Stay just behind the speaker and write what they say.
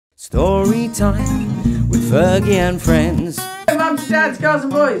Story time with Fergie and friends. Hello, mums and dads, girls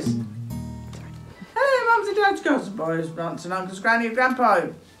and boys. Hello, mums and dads, girls and boys, aunts and uncles, granny and grandpa.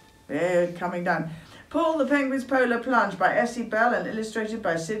 They're coming down. Paul the Penguin's Polar Plunge by Essie Bell and illustrated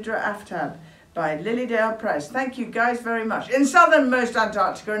by Sidra Aftab by Lilydale Press. Thank you guys very much. In southernmost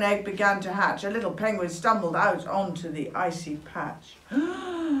Antarctica, an egg began to hatch. A little penguin stumbled out onto the icy patch.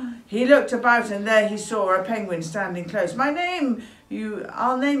 He looked about and there he saw a penguin standing close.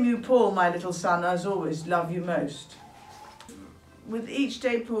 I'll name you Paul, my little son, as always love you most. With each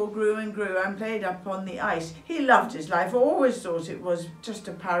day Paul grew and grew and played up on the ice. He loved his life, always thought it was just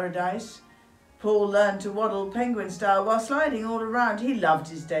a paradise. Paul learned to waddle penguin style while sliding all around. He loved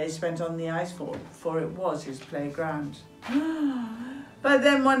his days spent on the ice for it was his playground. But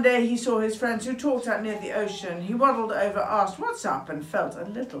then one day he saw his friends who talked out near the ocean. He waddled over, asked what's up, and felt a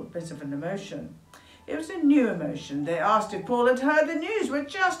little bit of an emotion. It was a new emotion. They asked if Paul had heard the news. With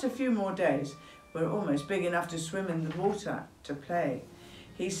just a few more days, we're almost big enough to swim in the water to play.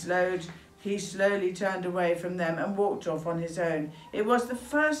 He slowly turned away from them and walked off on his own. It was the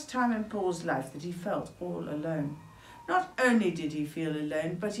first time in Paul's life that he felt all alone. Not only did he feel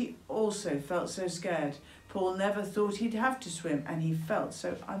alone, but he also felt so scared. Paul never thought he'd have to swim, and he felt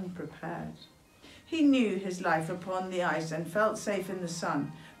so unprepared. He knew his life upon the ice and felt safe in the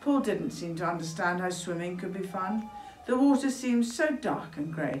sun. Paul didn't seem to understand how swimming could be fun. The water seemed so dark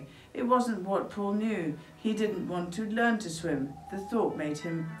and grey. It wasn't what Paul knew. He didn't want to learn to swim. The thought made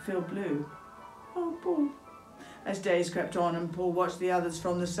him feel blue. Oh, Paul. As days crept on and Paul watched the others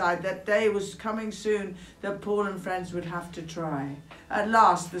from the side, that day was coming soon that Paul and friends would have to try. At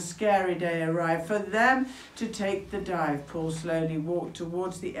last the scary day arrived for them to take the dive. Paul slowly walked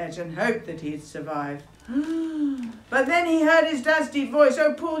towards the edge and hoped that he'd survive. But then he heard his dad's deep voice.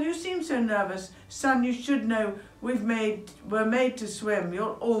 Oh, Paul, you seem so nervous. Son, you should know we're made to swim.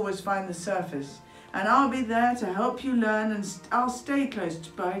 You'll always find the surface. And I'll be there to help you learn, and I'll stay close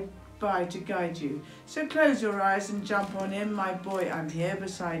by to guide you. So close your eyes and jump on in, my boy, I'm here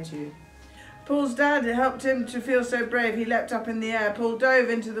beside you. Paul's dad helped him to feel so brave. He leapt up in the air. Paul dove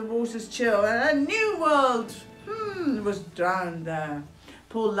into the water's chill, and a new world was drowned there.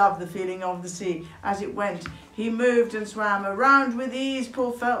 Paul loved the feeling of the sea. As it went, he moved and swam around with ease.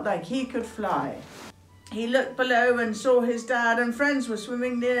 Paul felt like he could fly. He looked below and saw his dad and friends were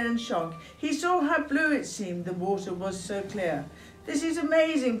swimming near in shock. He saw how blue it seemed. The water was so clear. This is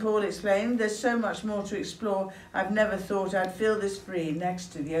amazing, Paul exclaimed. There's so much more to explore. I've never thought I'd feel this free next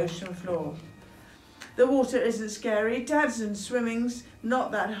to the ocean floor. The water isn't scary. Dad's and swimming's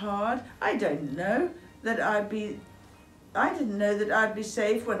not that hard. I didn't know that I'd be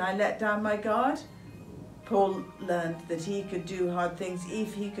safe when I let down my guard. Paul learned that he could do hard things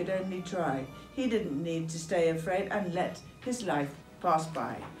if he could only try. He didn't need to stay afraid and let his life pass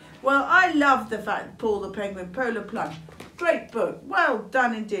by. Well, I love the fact Paul the Penguin Polar Plunge. Great book. Well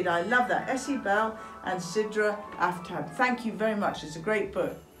done indeed. I love that. Essie Bell and Sidra Aftab. Thank you very much. It's a great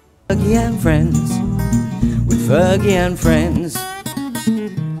book. Fergie and friends with Fergie and friends.